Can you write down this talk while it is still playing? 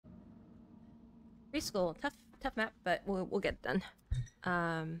Preschool, tough map, but we'll get it done.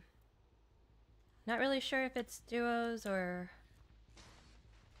 Not really sure if it's duos or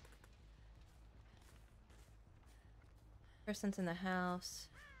person's in the house.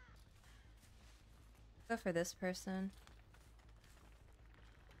 Go for this person.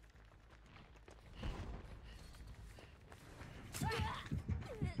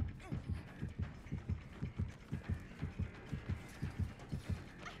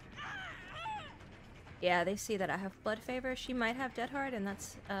 Yeah, they see that I have Blood Favor. She might have Dead Hard, and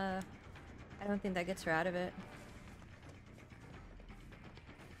that's, I don't think that gets her out of it.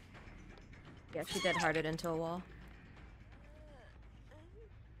 Yeah, she Dead Hearted into a wall.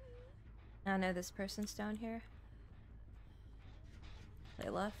 Now I know this person's down here.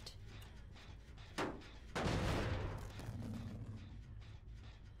 They left.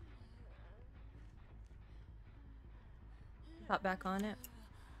 Hop back on it.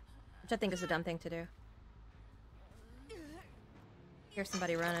 Which I think is a dumb thing to do. Here's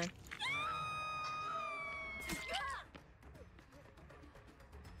somebody running.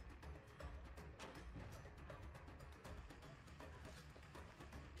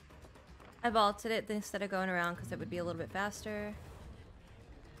 I vaulted it instead of going around because it would be a little bit faster.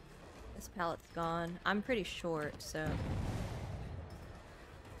 This pallet's gone. I'm pretty short, so...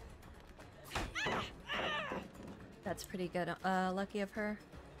 That's pretty good. Lucky of her.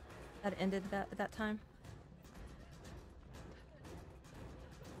 That ended that time.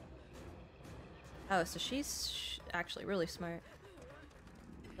 Oh, so she's actually really smart.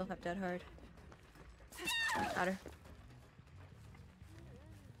 Still have Dead Hard. Got her.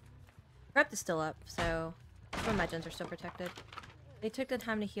 Prep is still up, so some of my gens are still protected. They took the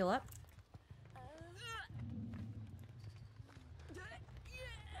time to heal up.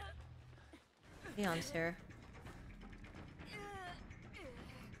 Leon's here.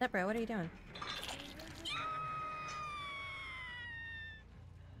 That bro, what are you doing?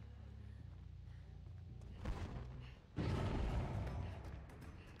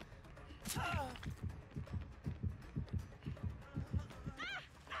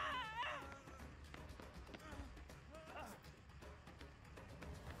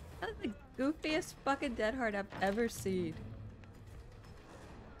 That's the goofiest fucking Dead Hard I've ever seen.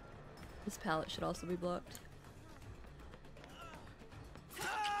 This pallet should also be blocked.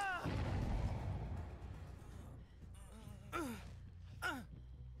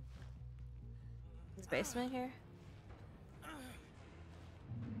 Is basement here?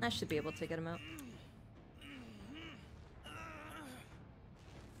 I should be able to get him out.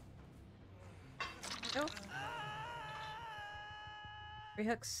 Go. Three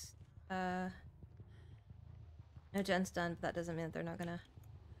hooks. No gen's done, but that doesn't mean that they're not gonna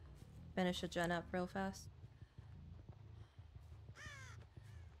finish a gen up real fast.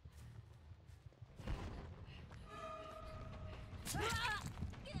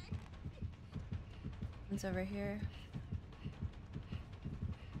 One's over here.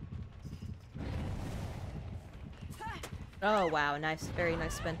 Oh wow, nice, very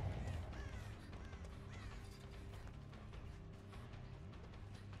nice spin.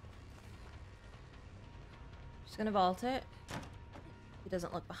 She's gonna vault it. He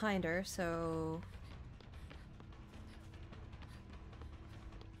doesn't look behind her, so...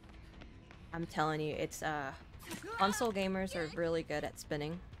 I'm telling you, it's, console gamers are really good at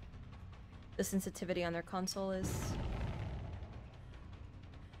spinning. The sensitivity on their console is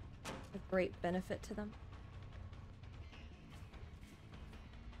a great benefit to them.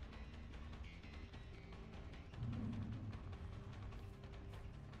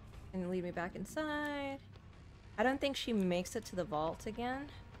 And lead me back inside. I don't think she makes it to the vault again.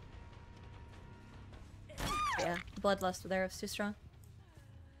 Yeah, the bloodlust there is too strong.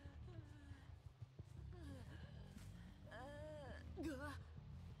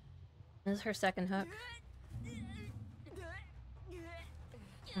 This is her second hook.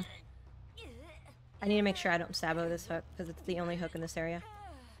 I need to make sure I don't sabo this hook because it's the only hook in this area.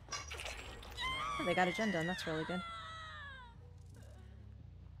 Oh, they got a gen done. That's really good.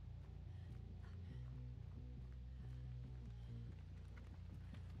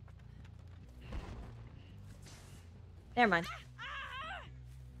 Never mind.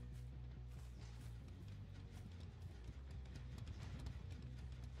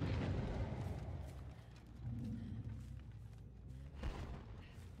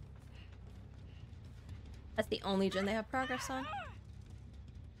 That's the only gen they have progress on.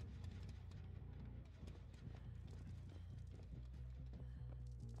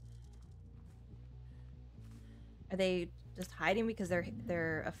 Are they just hiding because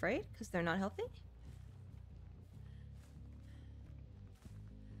they're afraid? Because they're not healthy?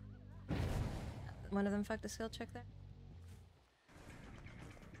 one of them fucked a skill check there.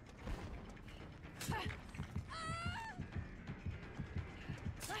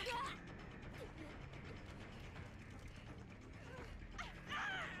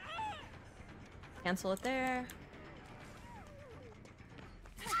 Cancel it there.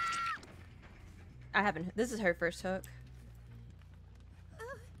 I haven't. This is her first hook.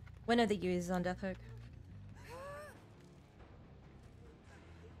 When are the Yuis on Death Hook?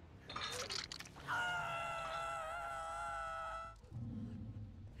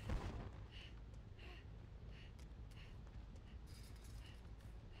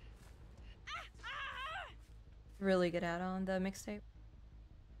 Really good add-on, the mixtape.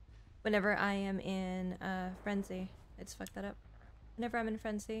 Whenever I am in Frenzy, it's fucked that up. Whenever I'm in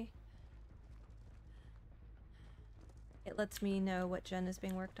Frenzy, it lets me know what gen is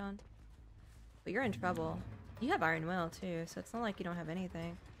being worked on. But you're in trouble. You have Iron Will too, so it's not like you don't have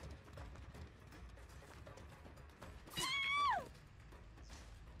anything.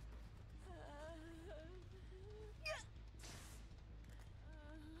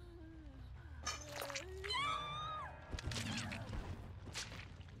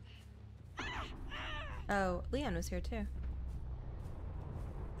 Oh, Leon was here too.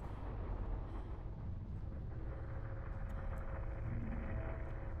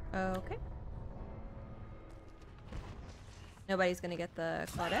 Okay. Nobody's gonna get the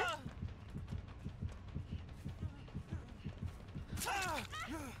Claudette.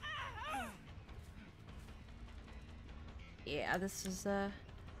 Yeah, this is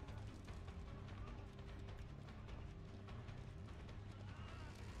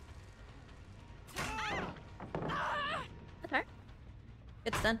okay.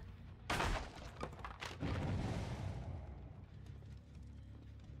 It's done.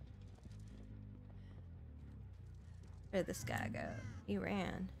 Where did this guy go? He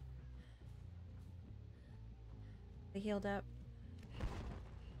ran. They healed up.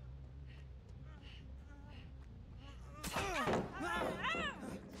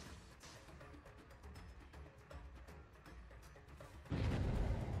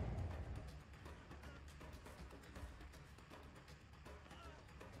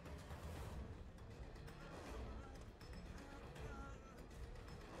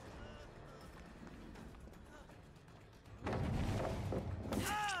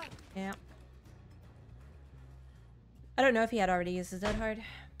 Yeah. I don't know if he had already used his dead hard.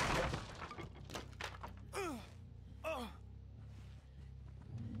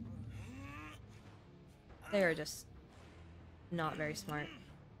 They are just not very smart.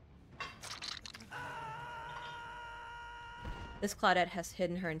 This Claudette has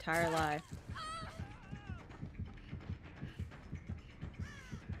hidden her entire life.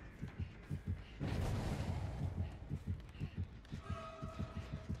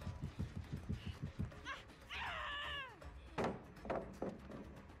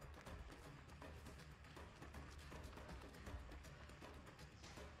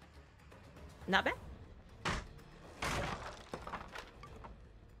 Not bad.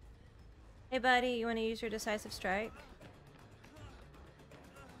 Hey buddy, you want to use your decisive strike?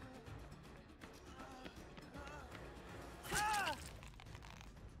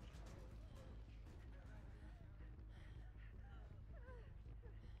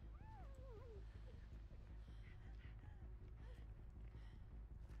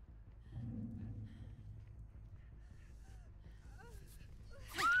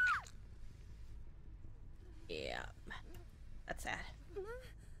 Yeah, that's sad.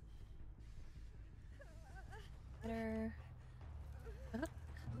 Better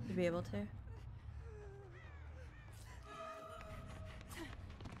to be able to.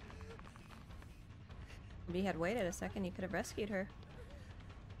 If he had waited a second, he could have rescued her.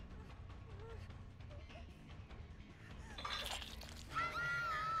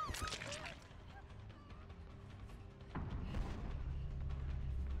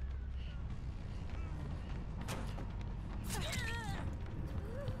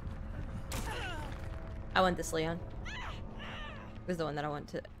 I want this Leon. It was the one that I want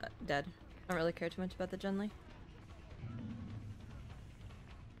to dead. I don't really care too much about the Junli.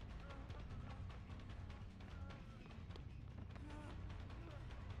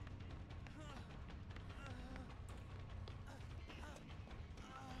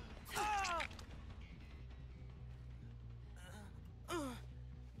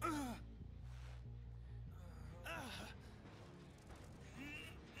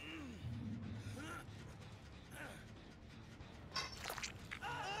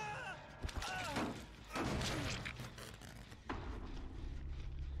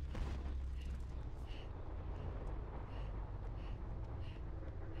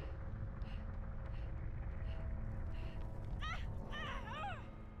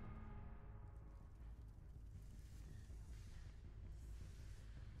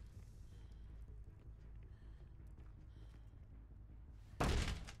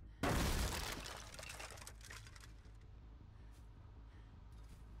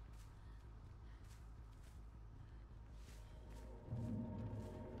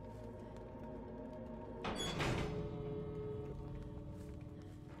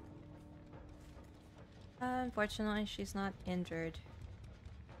 Unfortunately, she's not injured.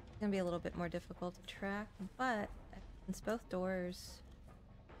 It's gonna be a little bit more difficult to track, but since both doors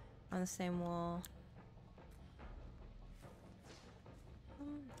are on the same wall.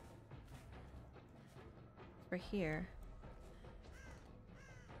 We're here.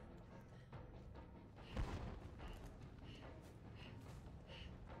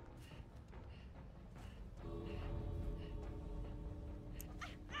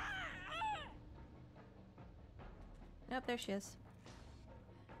 Yep, there she is.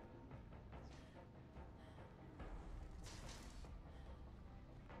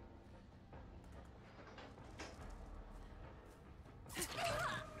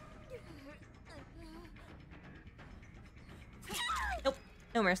 Nope,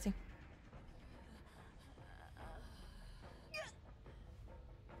 no mercy.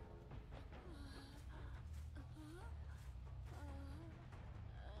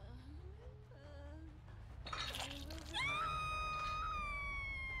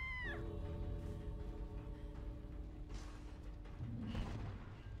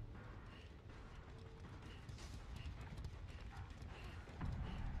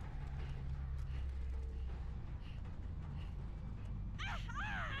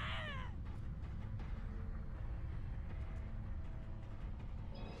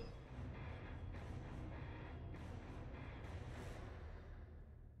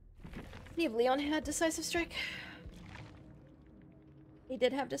 I believe Leon had decisive strike. He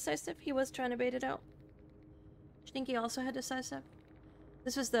did have decisive. He was trying to bait it out. Stinky also had decisive.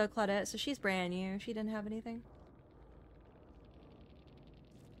 This was the Claudette, so she's brand new. She didn't have anything.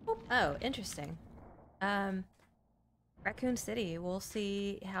 Oh, interesting. Raccoon City. We'll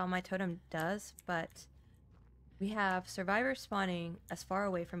see how my totem does, but we have survivors spawning as far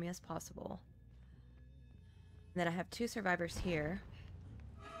away from me as possible. And then I have 2 survivors here.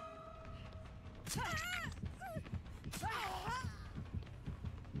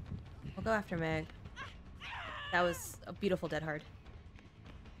 We'll go after Meg. That was a beautiful dead hard.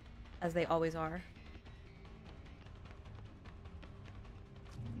 As they always are.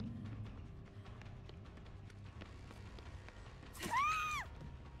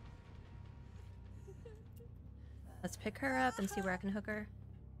 Let's pick her up and see where I can hook her.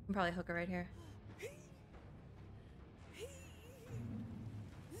 I can probably hook her right here.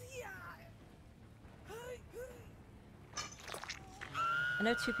 I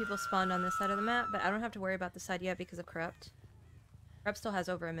know 2 people spawned on this side of the map, but I don't have to worry about this side yet because of Corrupt. Corrupt still has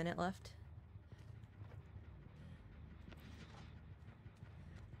over a minute left.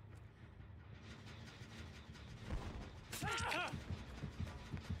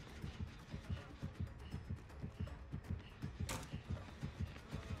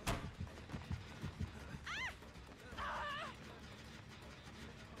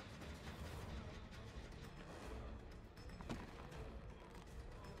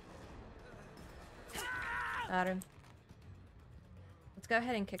 Got him. Let's go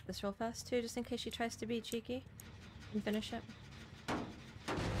ahead and kick this real fast too, just in case she tries to be cheeky and finish it.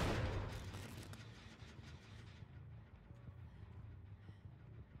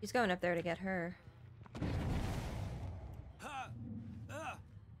 She's going up there to get her.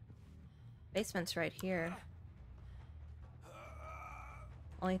 Basement's right here.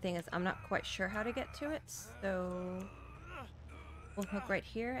 Only thing is, I'm not quite sure how to get to it, so we'll hook right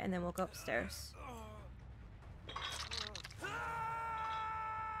here and then we'll go upstairs.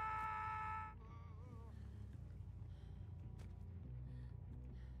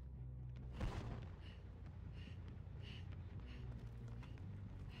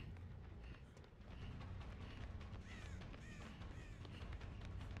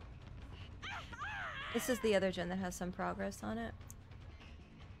 This is the other gen that has some progress on it.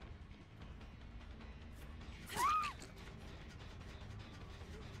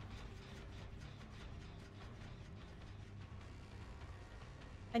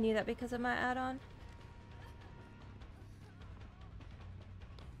 I knew that because of my add-on.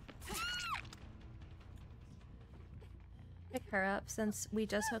 Pick her up since we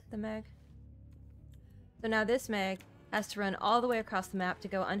just hooked the Meg. So now this Meg has to run all the way across the map to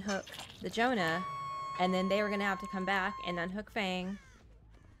go unhook the Jonah, and then they were gonna have to come back and unhook Fang.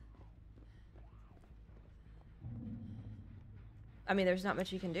 I mean, there's not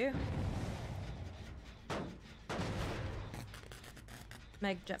much you can do.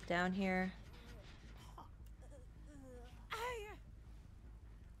 Meg jumped down here.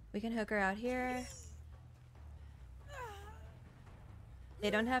 We can hook her out here. They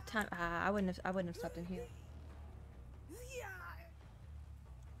don't have time. I wouldn't have stopped in here.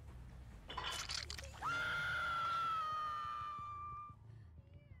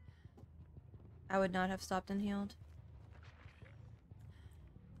 I would not have stopped and healed.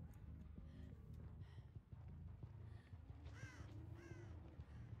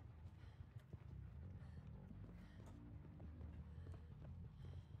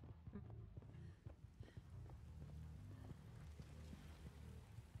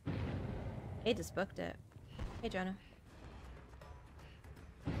 They just booked it. Hey, Jonah.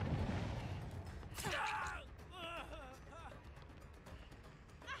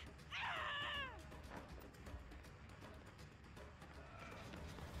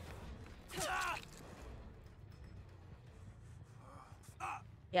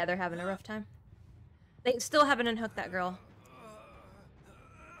 Yeah, they're having a rough time. They still haven't unhooked that girl.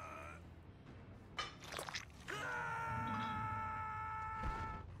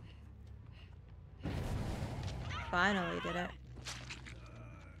 Finally did it.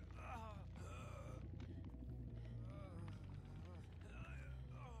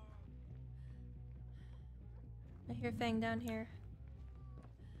 I hear Fang down here.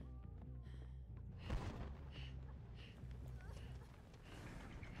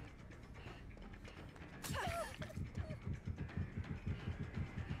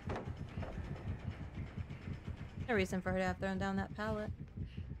 No reason for her to have thrown down that pallet.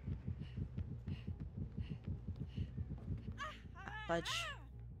 Fudge.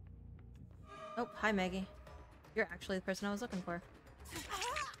 Oh, hi Maggie. You're actually the person I was looking for.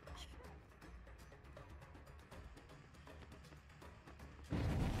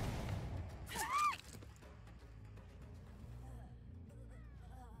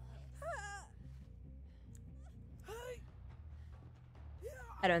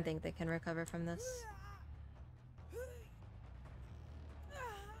 I don't think they can recover from this.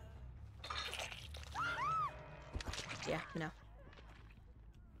 Yeah, no.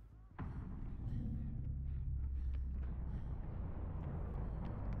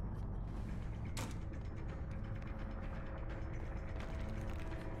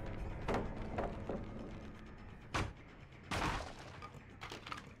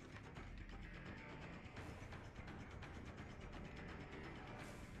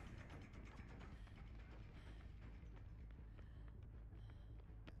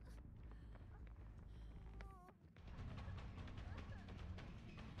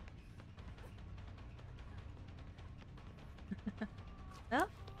 Well,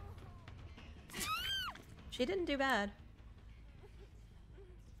 she didn't do bad.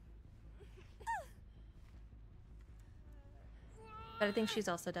 But I think she's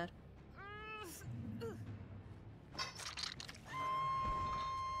also dead.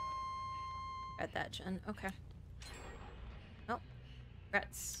 At that, Jen. Okay. Oh,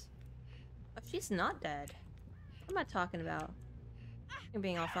 Rats. Oh, she's not dead. What am I talking about? You're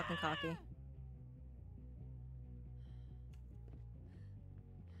being all fucking cocky.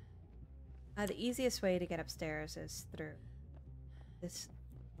 The easiest way to get upstairs is through this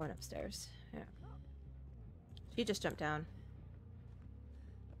one upstairs. Yeah. She just jumped down.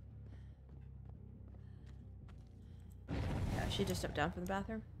 Yeah, she just jumped down from the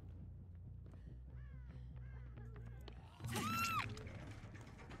bathroom.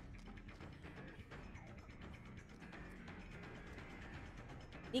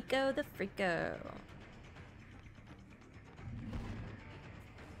 Nico the Freako.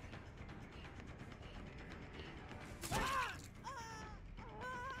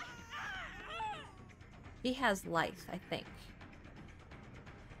 He has life, I think.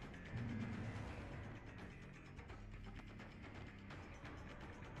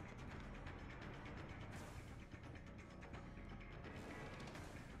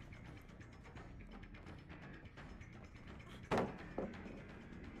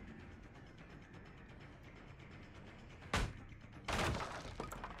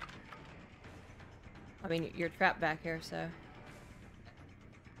 I mean, you're trapped back here, so...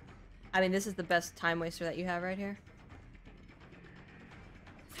 I mean, this is the best time waster that you have right here.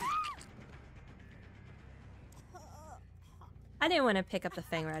 I didn't want to pick up the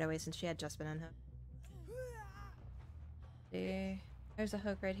thing right away since she had just been unhooked. See, there's a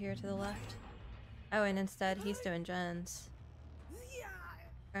hook right here to the left. Oh, and instead he's doing Jen's.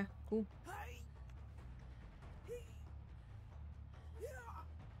 Okay, cool.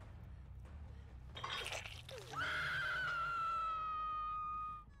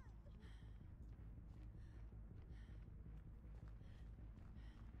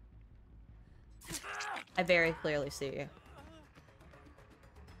 I very clearly see you.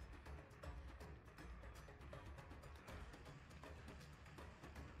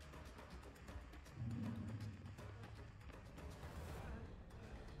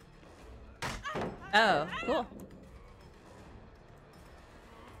 Oh, cool.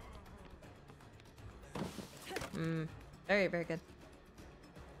 Very, very good.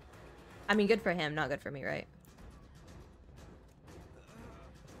 I mean, good for him, not good for me, right?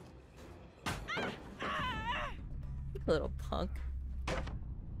 Little punk.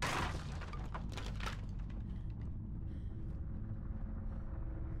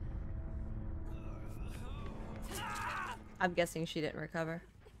 I'm guessing she didn't recover.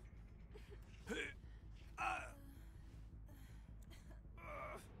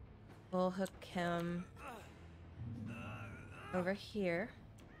 We'll hook him over here.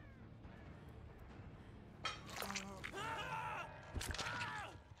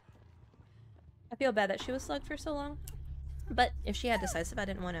 I feel bad that she was slugged for so long, but if she had decisive, I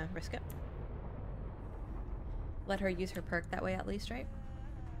didn't want to risk it. Let her use her perk that way at least, right?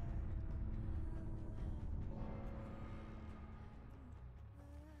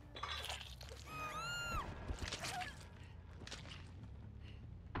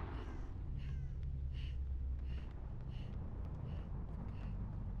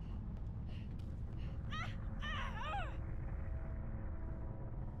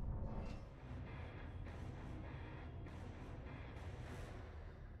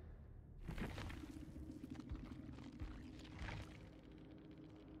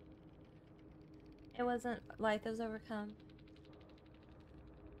 It wasn't life, it was overcome.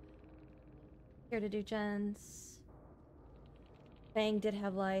 Here to do gens. Fang did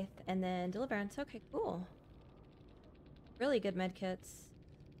have life, and then deliverance. Okay, cool. Really good medkits.